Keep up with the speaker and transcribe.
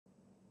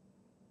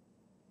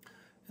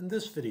In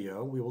this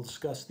video, we will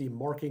discuss the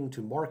marking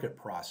to market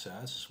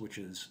process, which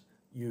is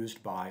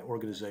used by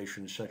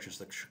organizations such as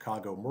the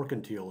Chicago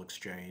Mercantile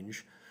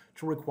Exchange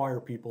to require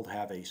people to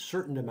have a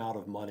certain amount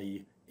of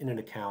money in an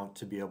account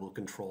to be able to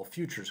control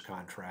futures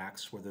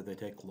contracts, whether they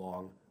take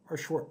long or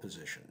short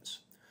positions.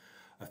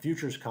 A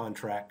futures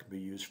contract can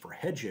be used for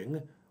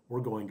hedging.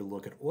 We're going to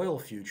look at oil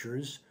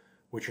futures,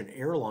 which an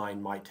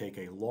airline might take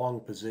a long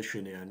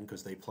position in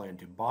because they plan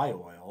to buy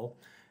oil,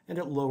 and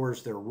it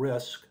lowers their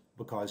risk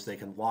because they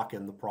can lock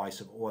in the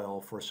price of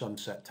oil for some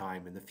set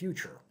time in the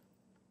future.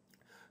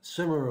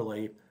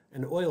 Similarly,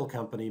 an oil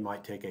company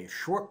might take a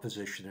short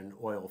position in an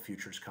oil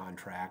futures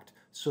contract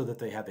so that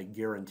they have a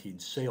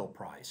guaranteed sale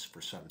price for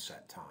some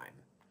set time.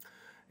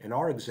 In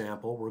our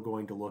example, we're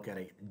going to look at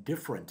a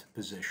different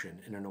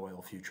position in an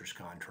oil futures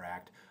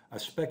contract, a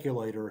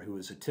speculator who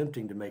is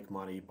attempting to make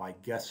money by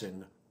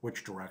guessing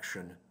which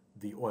direction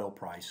the oil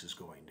price is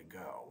going to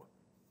go.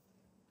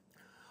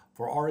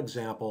 For our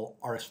example,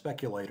 our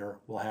speculator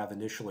will have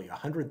initially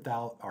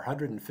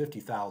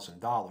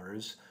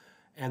 $150,000,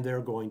 and they're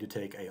going to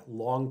take a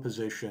long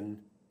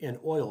position in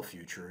oil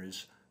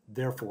futures.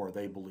 Therefore,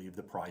 they believe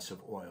the price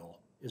of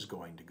oil is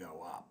going to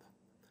go up.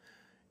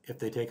 If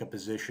they take a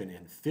position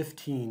in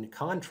 15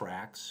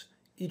 contracts,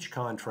 each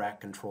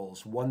contract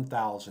controls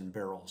 1,000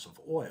 barrels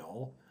of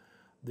oil,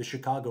 the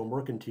Chicago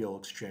Mercantile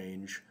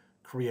Exchange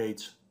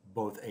creates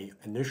both an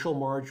initial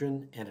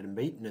margin and a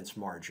maintenance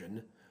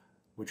margin,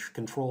 which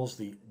controls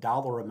the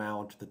dollar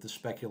amount that the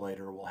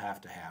speculator will have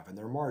to have in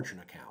their margin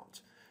account.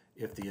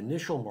 If the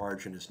initial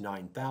margin is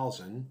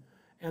 $9,000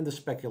 and the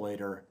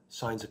speculator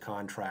signs a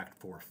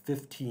contract for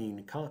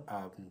 15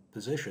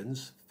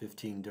 positions,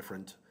 15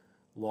 different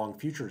long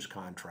futures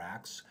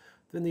contracts,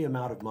 then the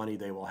amount of money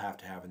they will have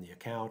to have in the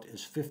account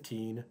is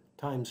 15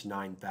 times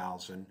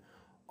 9,000,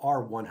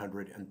 or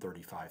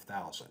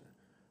 135,000.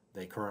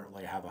 They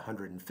currently have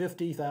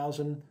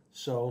 150,000,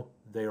 so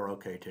they are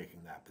okay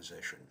taking that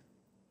position.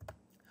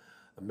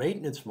 The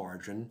maintenance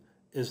margin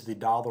is the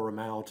dollar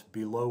amount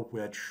below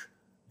which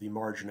the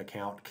margin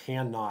account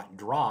cannot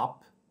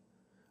drop,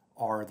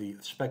 or the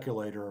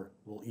speculator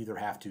will either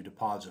have to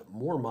deposit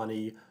more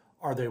money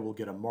or they will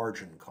get a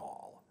margin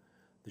call.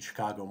 The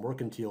Chicago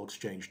Mercantile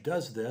Exchange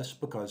does this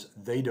because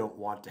they don't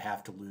want to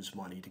have to lose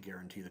money to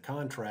guarantee the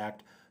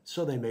contract,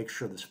 so they make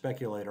sure the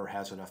speculator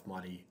has enough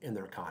money in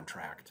their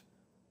contract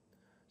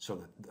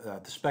so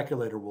that the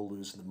speculator will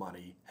lose the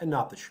money and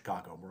not the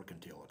Chicago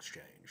Mercantile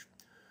Exchange.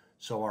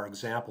 So our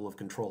example of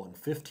controlling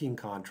 15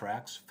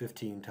 contracts,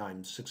 15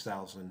 times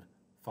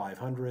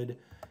 6,500,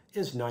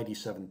 is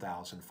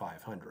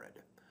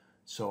 97,500.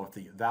 So if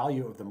the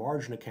value of the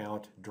margin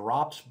account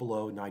drops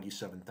below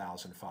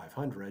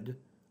 97,500,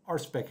 our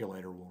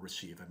speculator will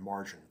receive a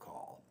margin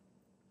call.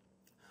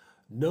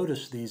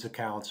 Notice these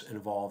accounts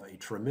involve a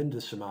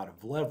tremendous amount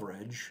of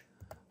leverage.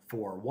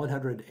 For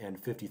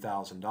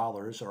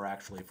 $150,000, or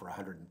actually for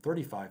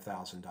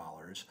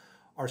 $135,000,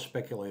 our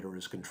speculator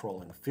is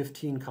controlling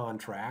 15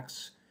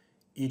 contracts,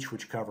 each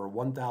which cover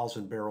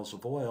 1,000 barrels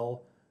of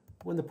oil,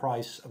 when the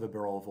price of a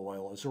barrel of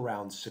oil is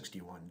around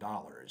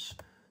 $61.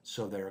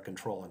 So they're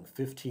controlling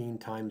 15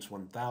 times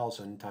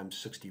 1,000 times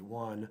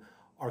 61,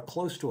 are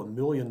close to $1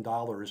 million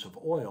of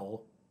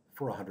oil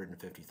for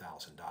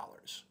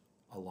 $150,000.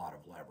 A lot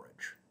of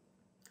leverage.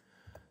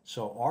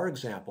 So our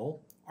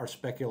example, our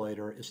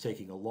speculator is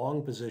taking a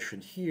long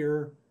position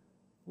here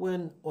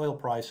when oil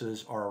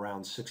prices are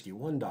around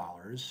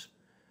 $61,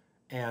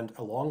 and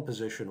a long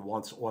position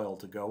wants oil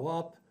to go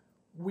up.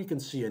 We can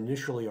see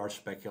initially our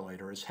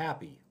speculator is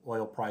happy.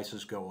 Oil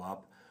prices go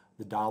up,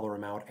 the dollar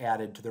amount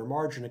added to their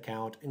margin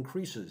account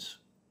increases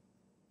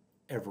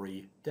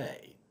every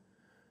day.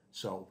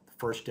 So the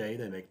first day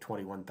they make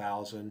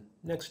 $21,000,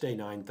 next day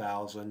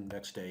 $9,000,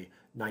 next day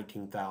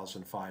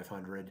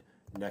 $19,500,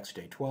 next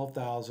day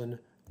 $12,000,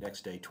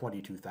 next day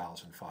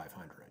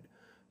 $22,500.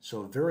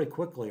 So very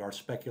quickly our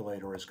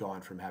speculator has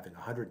gone from having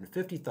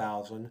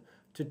 $150,000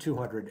 to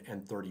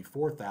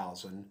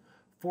 $234,000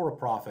 for a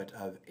profit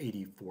of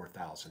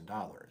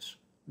 $84,000,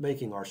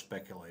 making our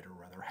speculator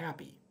rather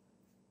happy.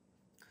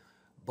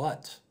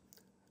 But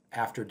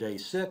after day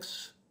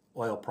 6,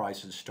 oil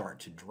prices start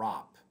to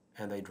drop,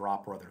 and they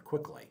drop rather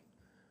quickly.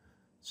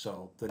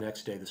 So the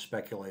next day the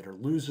speculator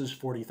loses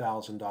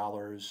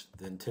 $40,000,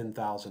 then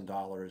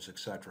 $10,000,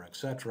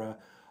 etc.,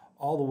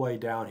 all the way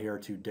down here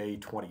to day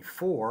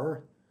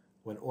 24,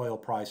 when oil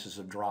prices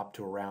have dropped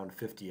to around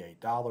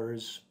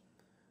 $58,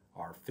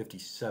 or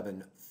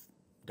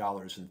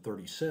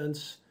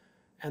 $57.30,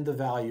 and the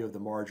value of the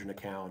margin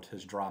account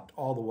has dropped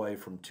all the way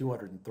from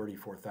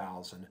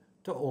 $234,000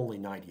 to only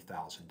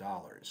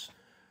 $90,000.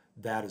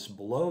 That is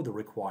below the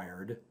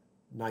required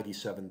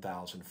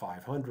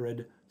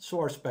 $97,500, so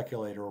our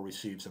speculator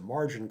receives a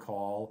margin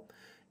call.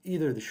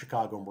 Either the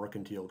Chicago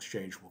Mercantile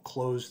Exchange will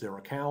close their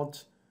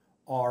account,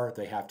 or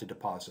they have to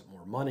deposit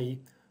more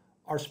money.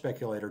 Our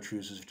speculator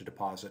chooses to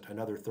deposit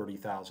another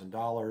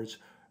 $30,000,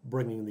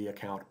 bringing the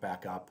account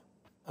back up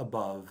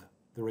above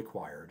the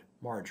required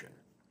margin.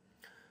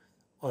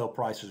 Oil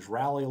prices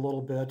rally a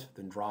little bit,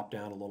 then drop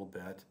down a little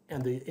bit,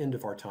 and the end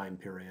of our time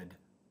period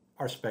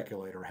our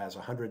speculator has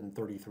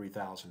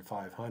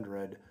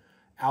 133,500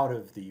 out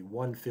of the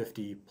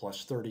 150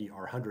 plus 30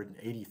 are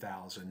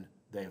 180,000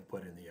 they have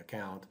put in the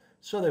account,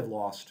 so they've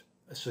lost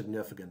a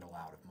significant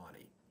amount of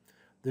money.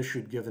 This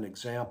should give an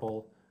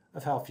example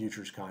of how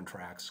futures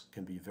contracts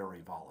can be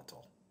very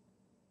volatile.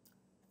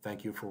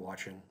 Thank you for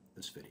watching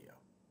this video.